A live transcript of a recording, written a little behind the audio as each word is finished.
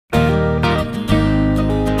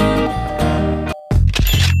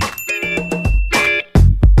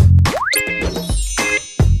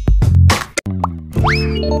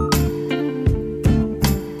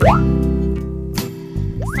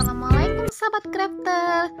Sahabat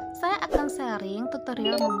Crafter, saya akan sharing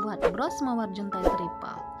tutorial membuat bros Mawar Juntai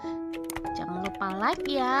triple. Jangan lupa like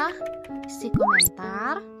ya, isi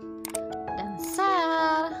komentar, dan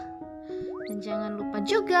share. Dan jangan lupa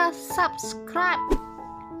juga subscribe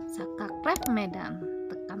Sakha Craft Medan.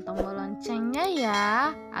 Tekan tombol loncengnya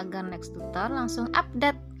ya, agar next tutorial langsung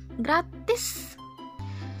update gratis.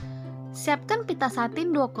 Siapkan pita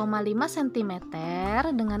satin 2,5 cm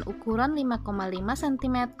dengan ukuran 5,5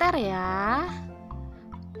 cm ya.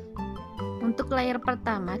 Untuk layer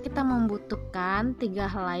pertama kita membutuhkan 3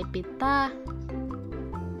 helai pita.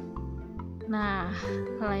 Nah,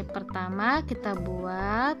 helai pertama kita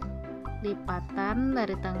buat lipatan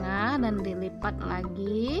dari tengah dan dilipat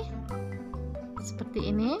lagi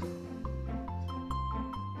seperti ini.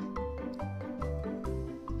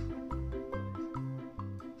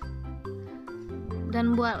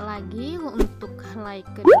 Dan buat lagi untuk helai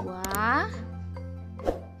kedua.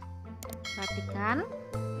 Perhatikan,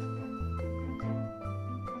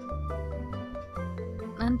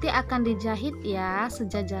 nanti akan dijahit ya,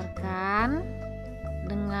 sejajarkan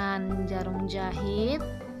dengan jarum jahit.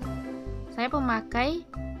 Saya pemakai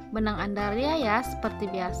benang andaria ya, seperti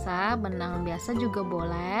biasa. Benang biasa juga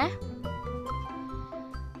boleh.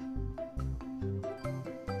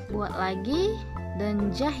 Buat lagi dan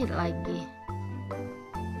jahit lagi.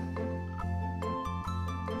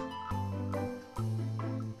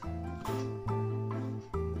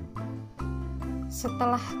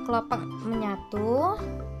 Setelah kelopak menyatu,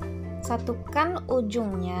 satukan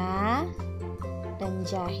ujungnya dan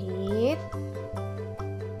jahit,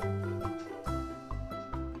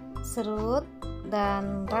 serut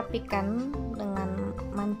dan rapikan dengan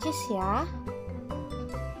mancis ya.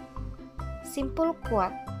 Simpul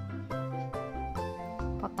kuat.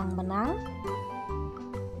 Potong benang.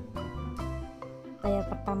 Layer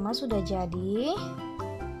pertama sudah jadi.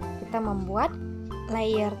 Kita membuat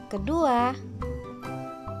layer kedua.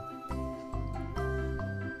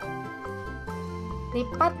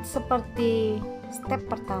 Lipat seperti step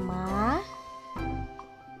pertama,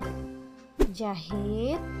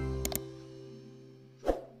 jahit,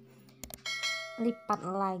 lipat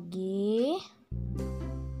lagi.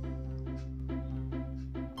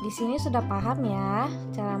 Di sini sudah paham ya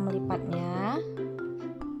cara melipatnya.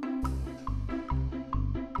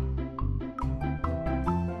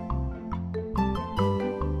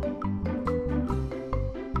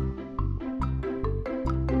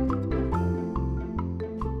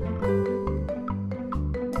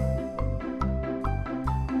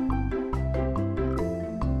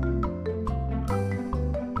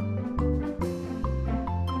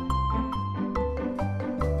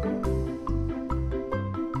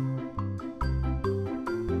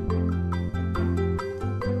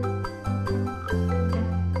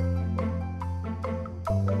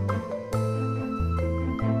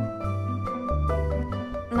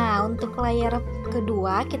 Nah, untuk layer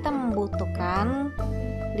kedua kita membutuhkan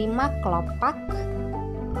 5 kelopak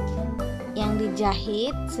yang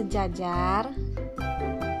dijahit sejajar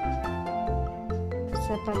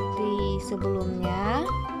seperti sebelumnya.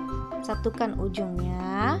 Satukan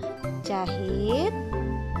ujungnya, jahit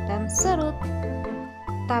dan serut.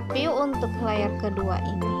 Tapi untuk layer kedua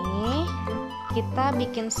ini kita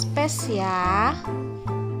bikin space ya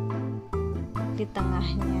di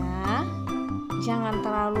tengahnya. Jangan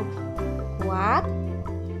terlalu kuat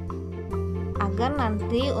agar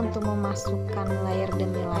nanti untuk memasukkan layer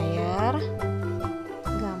demi layer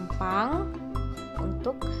gampang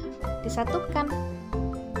untuk disatukan.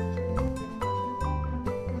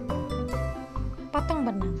 Potong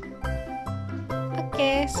benang.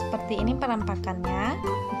 Oke, seperti ini penampakannya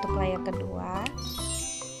untuk layer kedua.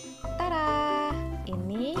 Tada,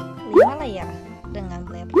 ini 5 layer dengan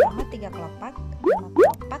layer pertama 3 kelopak, 5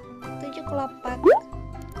 kelopak, 7 kelopak,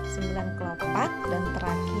 9 kelopak, dan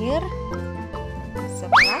terakhir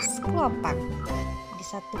 11 kelopak.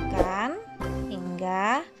 Disatukan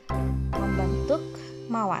hingga membentuk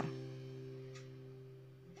mawar.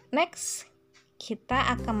 Next,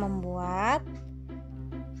 kita akan membuat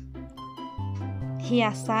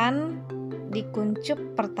hiasan di kuncup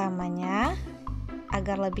pertamanya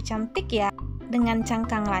agar lebih cantik ya, dengan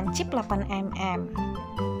cangkang lancip 8 mm.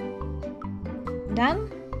 Dan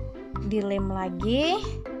dilem lagi,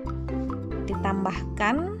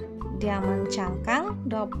 ditambahkan diamond cangkang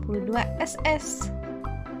 22 ss.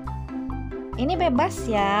 Ini bebas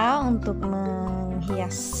ya untuk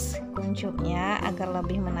menghias kuncupnya agar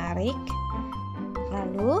lebih menarik.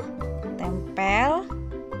 Lalu tempel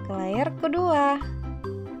ke layer kedua.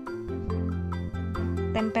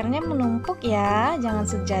 Tempelnya menumpuk ya, jangan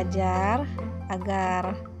sejajar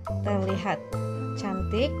agar terlihat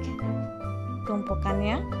cantik.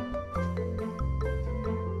 tumpukannya.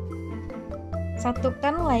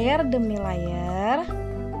 Satukan layer demi layer.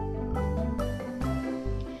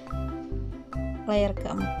 Layer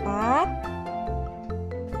keempat.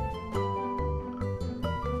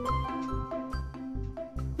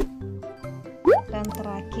 Dan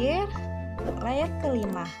terakhir layer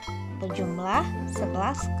kelima, berjumlah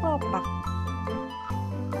 11 kelopak.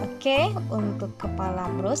 Oke, untuk kepala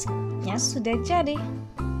brosnya sudah jadi.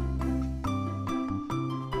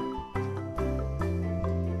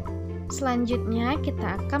 Selanjutnya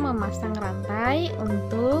kita akan memasang rantai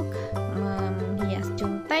untuk menghias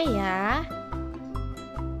juntai ya.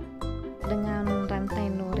 Dengan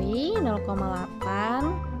rantai nuri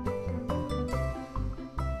 0,8.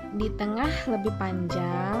 Di tengah lebih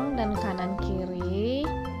panjang dan kanan kiri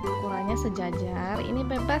ukurannya sejajar. Ini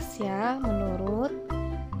bebas ya, menurut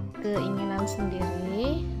keinginan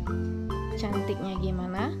sendiri. Cantiknya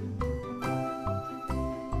gimana?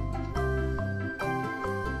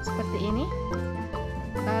 Seperti ini.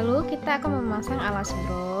 Lalu kita akan memasang alas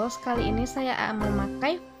bros. Kali ini saya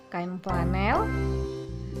memakai kain flanel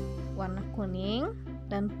warna kuning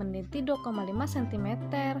dan peniti 2,5 cm.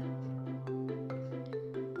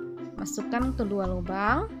 Masukkan kedua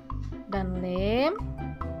lubang dan lem.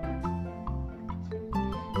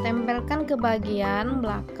 Tempelkan ke bagian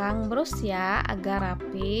belakang bros ya, agar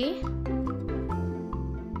rapi.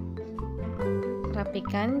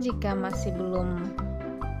 Rapikan jika masih belum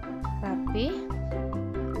rapi.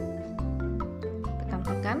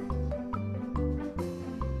 Tekan-tekan.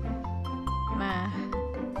 Nah,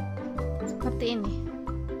 seperti ini.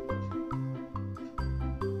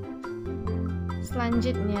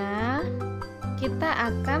 Selanjutnya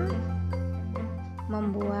kita akan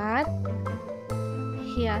membuat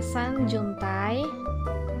hiasan juntai,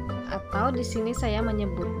 atau di sini saya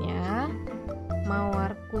menyebutnya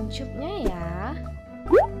mawar kuncupnya ya.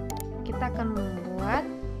 Kita akan membuat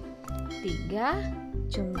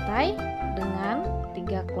 3 juntai dengan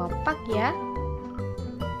 3 kelopak ya.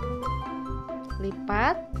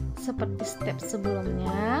 Lipat seperti step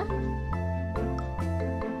sebelumnya.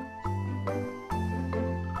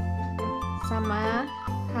 Sama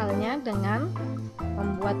halnya dengan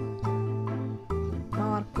membuat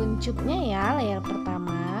mawar kuncupnya ya, layer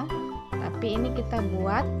pertama. Tapi ini kita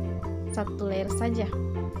buat 1 layer saja.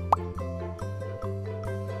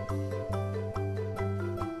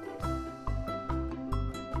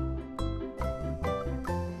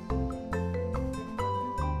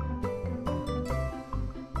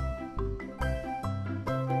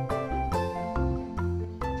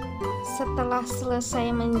 Setelah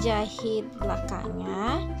selesai menjahit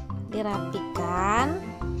belakangnya, dirapikan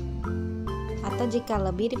atau jika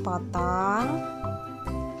lebih dipotong.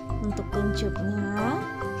 Untuk kuncupnya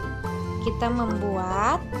kita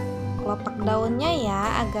membuat kelopak daunnya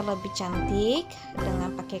ya, agar lebih cantik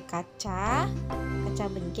dengan pakai kaca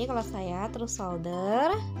bengki kalau saya, terus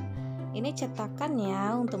solder. Ini cetakan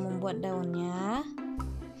ya untuk membuat daunnya.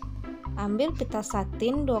 Ambil pita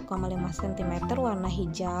satin 2,5 cm warna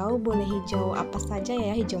hijau, boleh hijau apa saja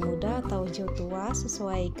ya, hijau muda atau hijau tua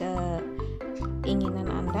sesuai keinginan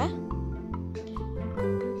Anda.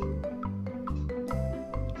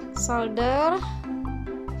 Solder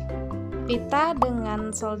pita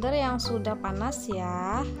dengan solder yang sudah panas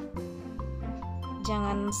ya.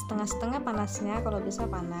 Jangan setengah-setengah panasnya, kalau bisa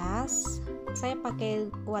panas. Saya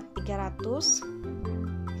pakai watt 300.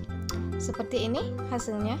 Seperti ini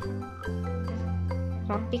hasilnya.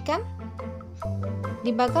 Rapi kan?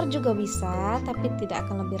 Dibakar juga bisa, tapi tidak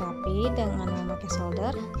akan lebih rapi dengan memakai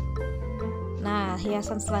solder. Nah,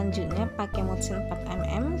 hiasan selanjutnya pakai mesin 4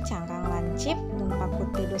 mm, cangkang lancip dan paku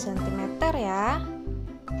T 2 cm ya.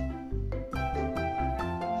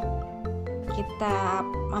 Kita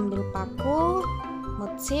ambil paku,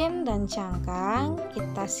 mesin dan cangkang,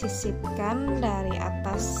 kita sisipkan dari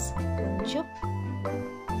atas kuncup.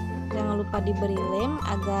 Jangan lupa diberi lem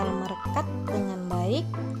agar merekat dengan baik.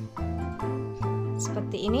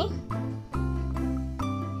 Seperti ini.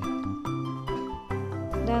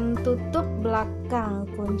 Dan tutup belakang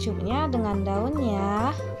kuncupnya dengan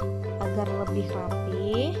daunnya agar lebih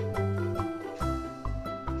rapi.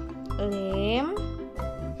 Lem.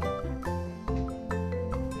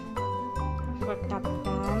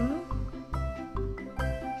 Rekatkan.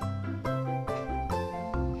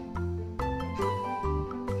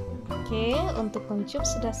 Oke, untuk kuncup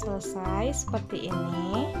sudah selesai seperti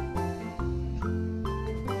ini.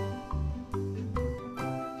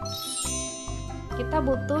 Kita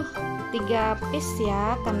butuh 3 piece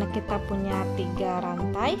ya, karena kita punya 3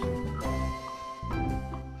 rantai.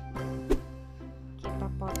 Kita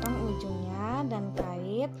potong ujungnya dan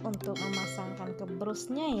kait. untuk memasangkan ke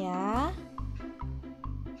brosnya ya.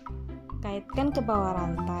 Kaitkan ke bawah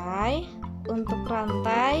rantai. Untuk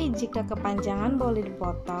rantai, jika kepanjangan boleh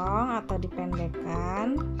dipotong atau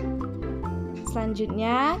dipendekkan.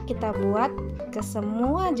 Selanjutnya kita buat ke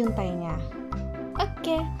semua juntainya.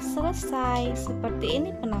 Oke, selesai. Seperti ini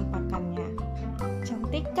penampakannya.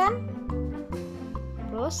 Cantik kan?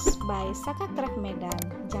 Terus by Sakha Craft Medan.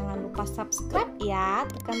 Jangan lupa subscribe ya,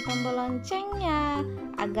 tekan tombol loncengnya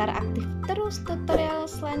agar aktif terus tutorial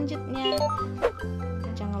selanjutnya.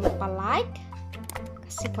 Jangan lupa like,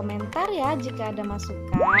 kasih komentar ya jika ada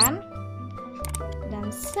masukan, dan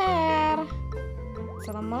share.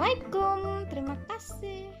 Assalamualaikum, terima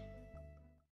kasih.